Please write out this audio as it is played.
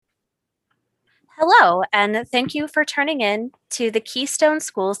Hello, and thank you for turning in to the Keystone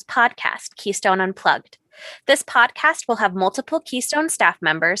Schools podcast, Keystone Unplugged. This podcast will have multiple Keystone staff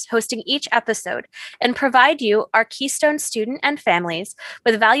members hosting each episode and provide you, our Keystone student and families,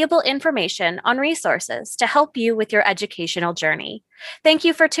 with valuable information on resources to help you with your educational journey. Thank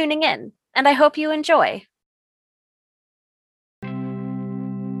you for tuning in, and I hope you enjoy.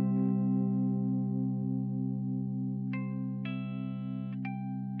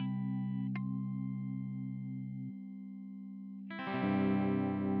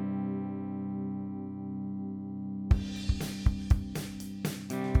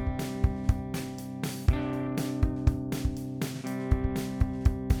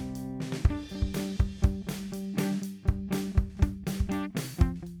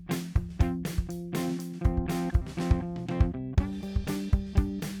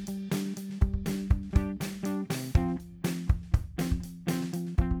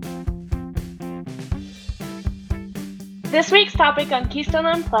 This week's topic on Keystone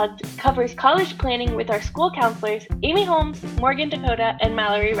Unplugged covers college planning with our school counselors, Amy Holmes, Morgan Dakota, and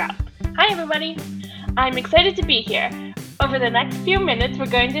Mallory Raup. Hi everybody! I'm excited to be here. Over the next few minutes, we're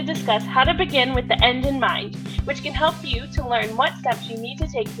going to discuss how to begin with the end in mind, which can help you to learn what steps you need to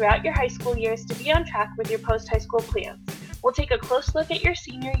take throughout your high school years to be on track with your post-high school plans. We'll take a close look at your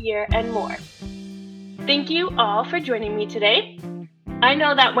senior year and more. Thank you all for joining me today. I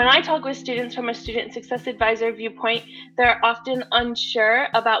know that when I talk with students from a student success advisor viewpoint, they're often unsure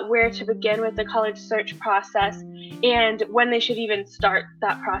about where to begin with the college search process and when they should even start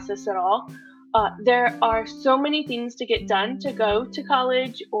that process at all. There are so many things to get done to go to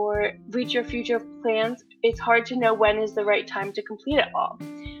college or reach your future plans. It's hard to know when is the right time to complete it all.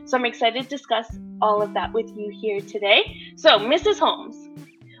 So I'm excited to discuss all of that with you here today. So, Mrs. Holmes,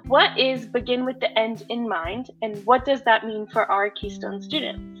 what is Begin with the End in Mind, and what does that mean for our Keystone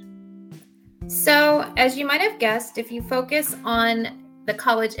students? So, as you might have guessed, if you focus on the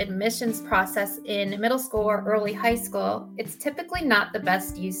college admissions process in middle school or early high school, it's typically not the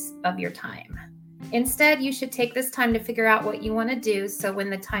best use of your time. Instead, you should take this time to figure out what you want to do so when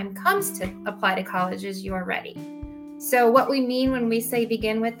the time comes to apply to colleges, you are ready. So what we mean when we say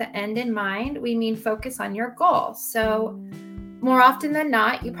begin with the end in mind, we mean focus on your goal. So more often than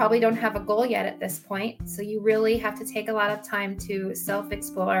not, you probably don't have a goal yet at this point, so you really have to take a lot of time to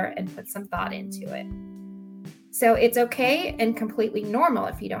self-explore and put some thought into it. So it's okay and completely normal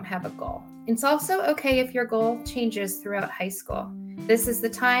if you don't have a goal. It's also okay if your goal changes throughout high school. This is the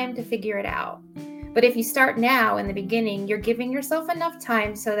time to figure it out. But if you start now in the beginning, you're giving yourself enough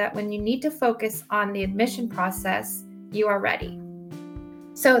time so that when you need to focus on the admission process, you are ready.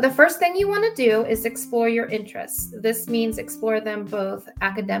 So the first thing you want to do is explore your interests. This means explore them both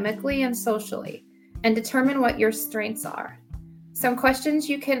academically and socially, and determine what your strengths are. Some questions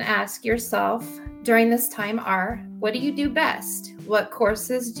you can ask yourself during this time are, what do you do best? What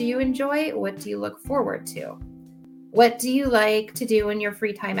courses do you enjoy? What do you look forward to? What do you like to do in your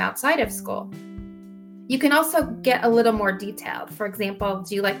free time outside of school? You can also get a little more detailed. For example,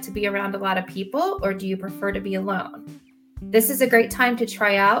 do you like to be around a lot of people, or do you prefer to be alone? This is a great time to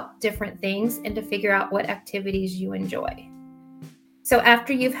try out different things and to figure out what activities you enjoy. So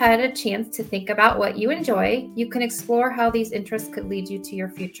after you've had a chance to think about what you enjoy, you can explore how these interests could lead you to your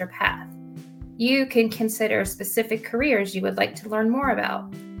future path. You can consider specific careers you would like to learn more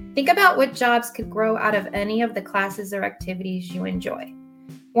about. Think about what jobs could grow out of any of the classes or activities you enjoy.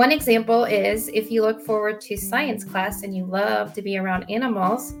 One example is if you look forward to science class and you love to be around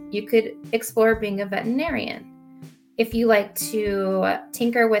animals, you could explore being a veterinarian. If you like to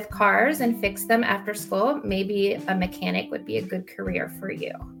tinker with cars and fix them after school, maybe a mechanic would be a good career for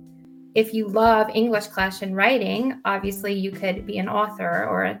you. If you love English class and writing, obviously you could be an author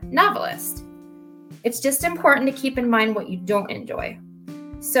or a novelist. It's just important to keep in mind what you don't enjoy.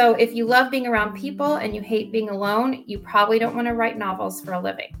 So if you love being around people and you hate being alone, you probably don't want to write novels for a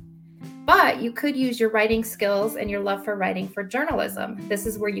living. But you could use your writing skills and your love for writing for journalism. This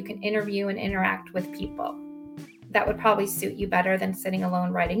is where you can interview and interact with people. That would probably suit you better than sitting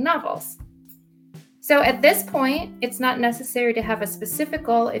alone writing novels. So at this point, it's not necessary to have a specific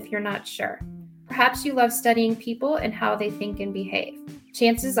goal if you're not sure. Perhaps you love studying people and how they think and behave.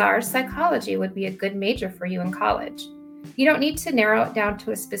 Chances are psychology would be a good major for you in college. You don't need to narrow it down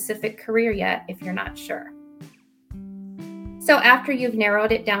to a specific career yet if you're not sure. So after you've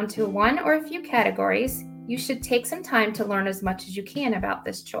narrowed it down to one or a few categories, you should take some time to learn as much as you can about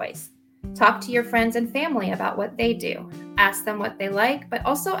this choice. Talk to your friends and family about what they do. Ask them what they like, but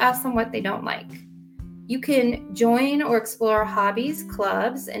also ask them what they don't like. You can join or explore hobbies,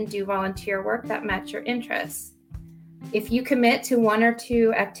 clubs, and do volunteer work that match your interests. If you commit to 1 or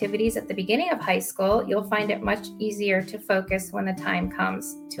 2 activities at the beginning of high school, you'll find it much easier to focus when the time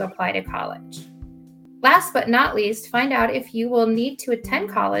comes to apply to college. Last but not least, find out if you will need to attend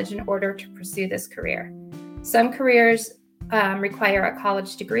college in order to pursue this career. Some careers require a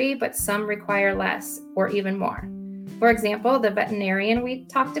college degree, but some require less or even more. For example, the veterinarian we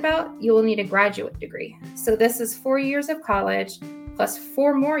talked about, you will need a graduate degree. So this is 4 years of college plus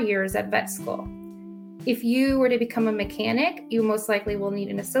 4 more years at vet school. If you were to become a mechanic, you most likely will need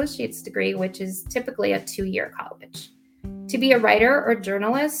an associate's degree, which is typically a 2-year college. To be a writer or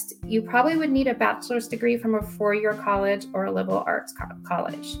journalist, you probably would need a bachelor's degree from a 4-year college or a liberal arts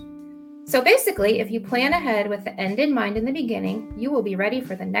college. So basically, if you plan ahead with the end in mind in the beginning, you will be ready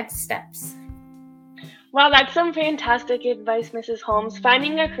for the next steps. Wow, that's some fantastic advice, Mrs. Holmes.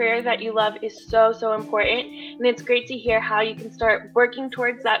 Finding a career that you love is so important, and it's great to hear how you can start working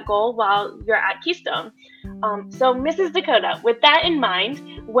towards that goal while you're at Keystone. So, Mrs. Dakota, with that in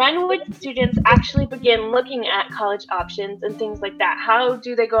mind, when would students actually begin looking at college options and things like that? How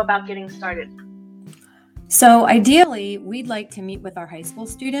do they go about getting started? So ideally, we'd like to meet with our high school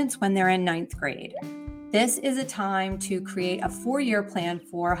students when they're in 9th grade. This is a time to create a 4-year plan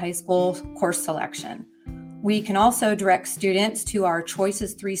for high school course selection. We can also direct students to our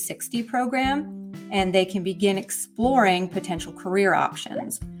Choices 360 program, and they can begin exploring potential career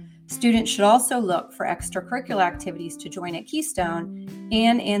options. Students should also look for extracurricular activities to join at Keystone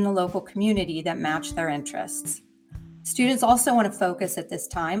and in the local community that match their interests. Students also want to focus at this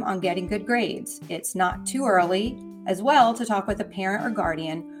time on getting good grades. It's not too early as well to talk with a parent or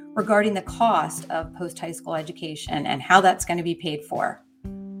guardian regarding the cost of post-high school education and how that's going to be paid for.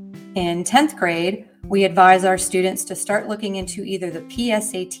 In 10th grade, we advise our students to start looking into either the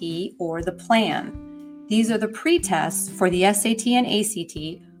PSAT or the PLAN. These are the pre-tests for the SAT and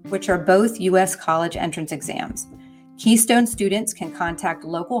ACT, which are both U.S. college entrance exams. Keystone students can contact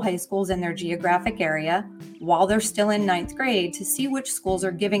local high schools in their geographic area while they're still in 9th grade to see which schools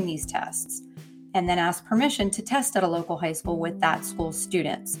are giving these tests, and then ask permission to test at a local high school with that school's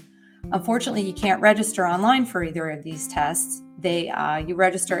students. Unfortunately, you can't register online for either of these tests. You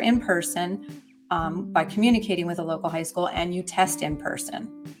register in person by communicating with a local high school, and you test in person.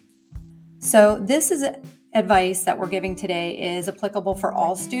 So this is advice that we're giving today is applicable for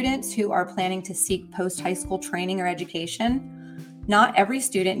all students who are planning to seek post-high school training or education. Not every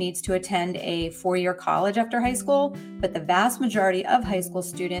student needs to attend a 4-year college after high school, but the vast majority of high school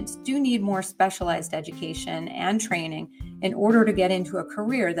students do need more specialized education and training in order to get into a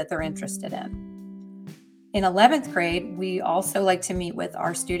career that they're interested in. In 11th grade, we also like to meet with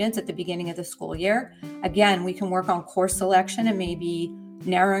our students at the beginning of the school year. Again, we can work on course selection and maybe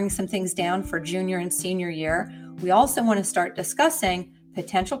narrowing some things down for junior and senior year. We also want to start discussing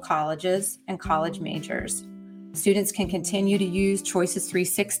potential colleges and college majors. Students can continue to use Choices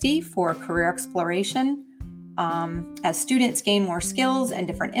 360 for career exploration. As students gain more skills and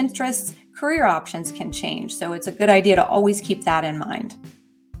different interests, career options can change. So it's a good idea to always keep that in mind.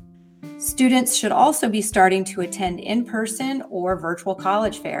 Students should also be starting to attend in-person or virtual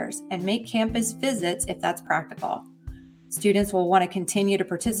college fairs and make campus visits if that's practical. Students will want to continue to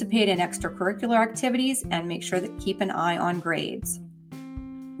participate in extracurricular activities and make sure that keep an eye on grades.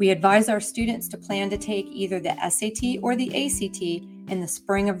 We advise our students to plan to take either the SAT or the ACT in the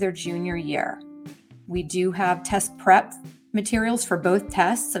spring of their junior year. We do have test prep materials for both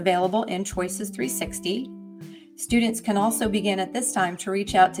tests available in Choices 360. Students can also begin at this time to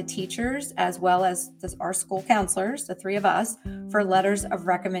reach out to teachers as well as our school counselors, the 3 of us, for letters of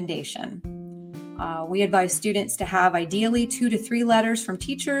recommendation. We advise students to have ideally 2 to 3 letters from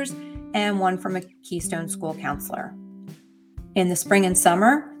teachers and 1 from a Keystone school counselor. In the spring and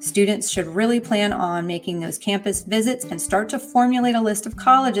summer, students should really plan on making those campus visits and start to formulate a list of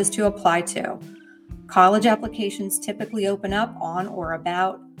colleges to apply to. College applications typically open up on or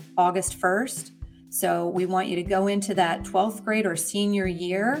about August 1st. So we want you to go into that 12th grade or senior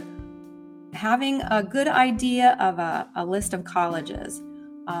year having a good idea of a list of colleges.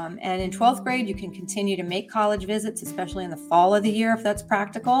 And in 12th grade, you can continue to make college visits, especially in the fall of the year if that's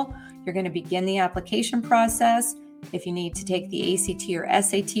practical. You're going to begin the application process. If you need to take the ACT or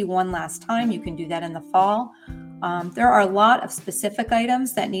SAT one last time, you can do that in the fall. There are a lot of specific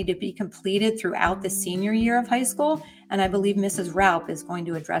items that need to be completed throughout the senior year of high school, and I believe Mrs. Raup is going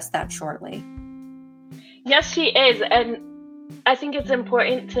to address that shortly. Yes, she is, and I think it's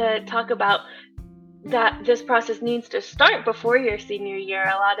important to talk about that this process needs to start before your senior year.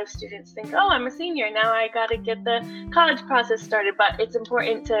 A lot of students think, oh, I'm a senior, now I got to get the college process started, but it's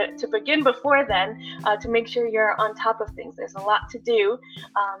important to begin before then to make sure you're on top of things. There's a lot to do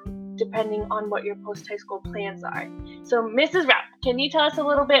depending on what your post-high school plans are. So Mrs. Rapp, can you tell us a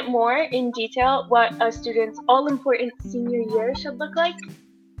little bit more in detail what a student's all-important senior year should look like?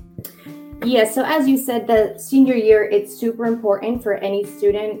 Yeah, so as you said, the senior year, it's super important for any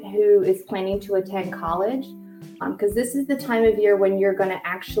student who is planning to attend college, because this is the time of year when you're going to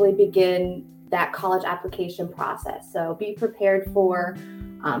actually begin that college application process. So be prepared for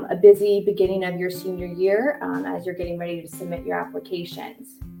a busy beginning of your senior year as you're getting ready to submit your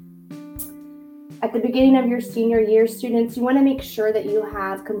applications. At the beginning of your senior year, students, you want to make sure that you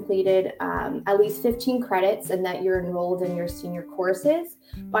have completed at least 15 credits and that you're enrolled in your senior courses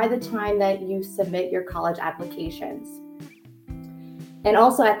by the time that you submit your college applications. And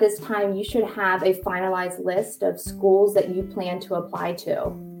also at this time, you should have a finalized list of schools that you plan to apply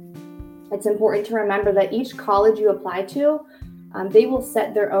to. It's important to remember that each college you apply to, they will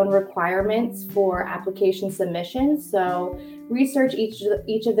set their own requirements for application submissions. So research each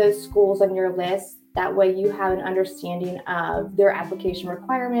of those schools on your list. That way you have an understanding of their application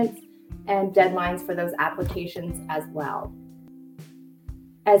requirements and deadlines for those applications as well.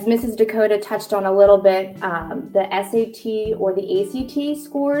 As Mrs. Dakota touched on a little bit, the SAT or the ACT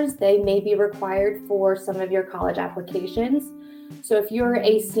scores, they may be required for some of your college applications. So if you're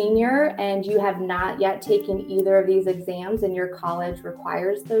a senior and you have not yet taken either of these exams and your college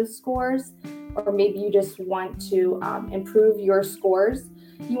requires those scores, or maybe you just want to improve your scores,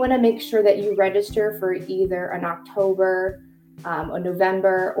 you want to make sure that you register for either an October, a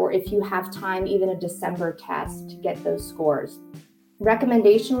November, or if you have time, even a December test to get those scores.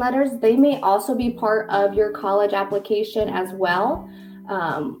 Recommendation letters, they may also be part of your college application as well.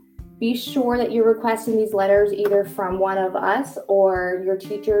 Be sure that you're requesting these letters either from one of us or your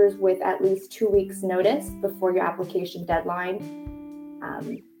teachers with at least 2 weeks notice before your application deadline.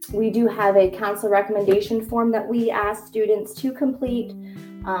 We do have a council recommendation form that we ask students to complete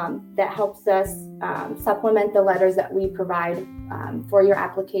that helps us supplement the letters that we provide for your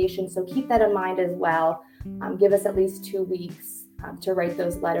application. So keep that in mind as well. Give us at least 2 weeks to write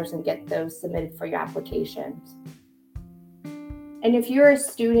those letters and get those submitted for your applications. And if you're a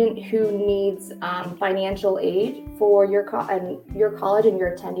student who needs financial aid for your college and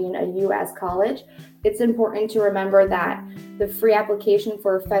you're attending a U.S. college, it's important to remember that the free application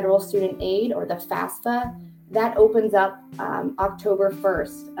for federal student aid, or the FAFSA, that opens up October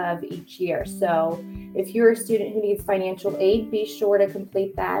 1st of each year. So if you're a student who needs financial aid, be sure to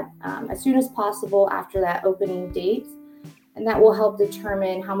complete that as soon as possible after that opening date. And that will help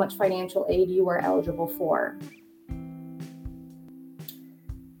determine how much financial aid you are eligible for.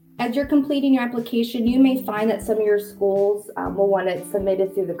 As you're completing your application, you may find that some of your schools will want it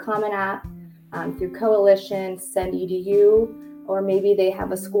submitted through the Common App, through Coalition, SendEDU, or maybe they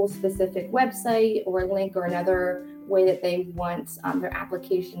have a school-specific website or link or another way that they want their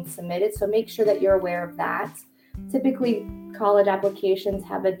application submitted. So make sure that you're aware of that. Typically, college applications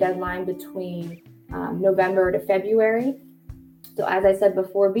have a deadline between November to February. So as I said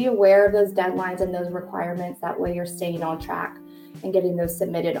before, be aware of those deadlines and those requirements. That way you're staying on track and getting those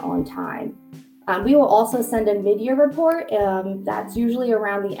submitted on time. We will also send a mid-year report. That's usually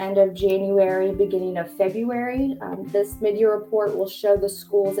around the end of January, beginning of February. This mid-year report will show the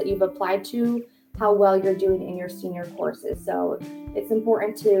schools that you've applied to, how well you're doing in your senior courses. So it's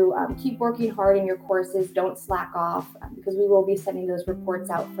important to keep working hard in your courses. Don't slack off because we will be sending those reports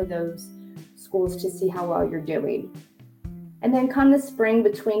out for those schools to see how well you're doing. And then come the spring,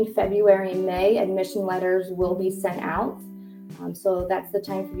 between February and May, admission letters will be sent out. So that's the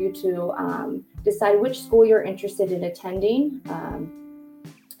time for you to decide which school you're interested in attending.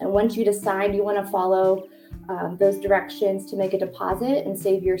 And once you decide, you want to follow those directions to make a deposit and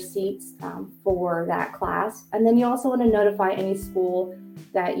save your seats for that class. And then you also want to notify any school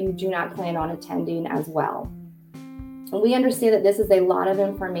that you do not plan on attending as well. And we understand that this is a lot of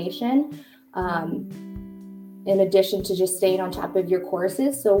information. In addition to just staying on top of your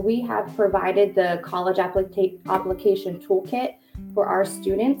courses. So we have provided the college application toolkit for our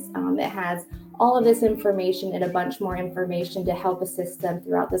students. It has all of this information and a bunch more information to help assist them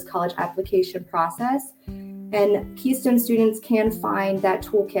throughout this college application process. And Keystone students can find that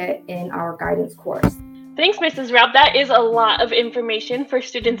toolkit in our guidance course. Thanks, Mrs. Rapp. That is a lot of information for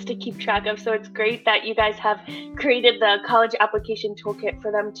students to keep track of. So it's great that you guys have created the college application toolkit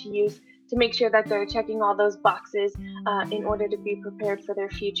for them to use to make sure that they're checking all those boxes in order to be prepared for their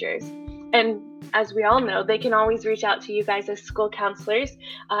futures. And as we all know, they can always reach out to you guys as school counselors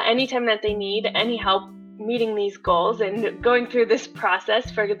anytime that they need any help meeting these goals and going through this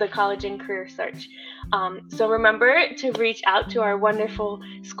process for the college and career search. So remember to reach out to our wonderful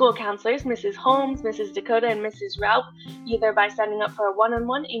school counselors, Mrs. Holmes, Mrs. Dakota, and Mrs. Raup, either by signing up for a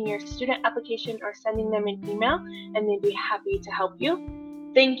one-on-one in your student application or sending them an email, and they'd be happy to help you.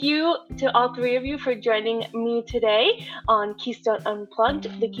 Thank you to all three of you for joining me today on Keystone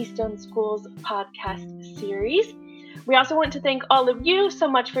Unplugged, the Keystone Schools podcast series. We also want to thank all of you so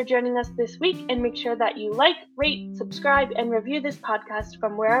much for joining us this week, and make sure that you like, rate, subscribe, and review this podcast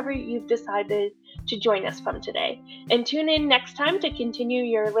from wherever you've decided to join us from today. And tune in next time to continue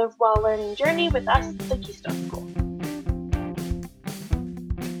your Live While Learning journey with us, the Keystone School.